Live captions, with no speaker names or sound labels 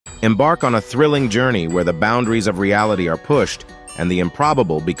Embark on a thrilling journey where the boundaries of reality are pushed and the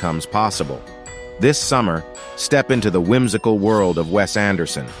improbable becomes possible. This summer, step into the whimsical world of Wes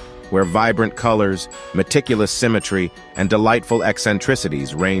Anderson, where vibrant colors, meticulous symmetry, and delightful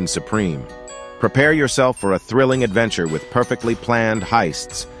eccentricities reign supreme. Prepare yourself for a thrilling adventure with perfectly planned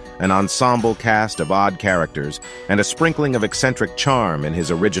heists, an ensemble cast of odd characters, and a sprinkling of eccentric charm in his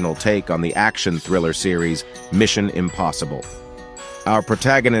original take on the action thriller series Mission Impossible. Our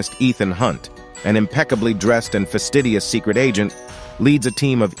protagonist, Ethan Hunt, an impeccably dressed and fastidious secret agent, leads a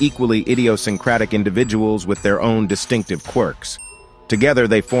team of equally idiosyncratic individuals with their own distinctive quirks. Together,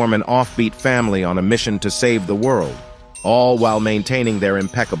 they form an offbeat family on a mission to save the world, all while maintaining their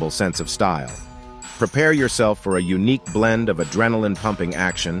impeccable sense of style. Prepare yourself for a unique blend of adrenaline-pumping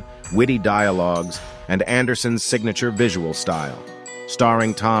action, witty dialogues, and Anderson's signature visual style.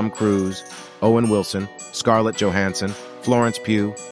 Starring Tom Cruise, Owen Wilson, Scarlett Johansson, Florence Pugh,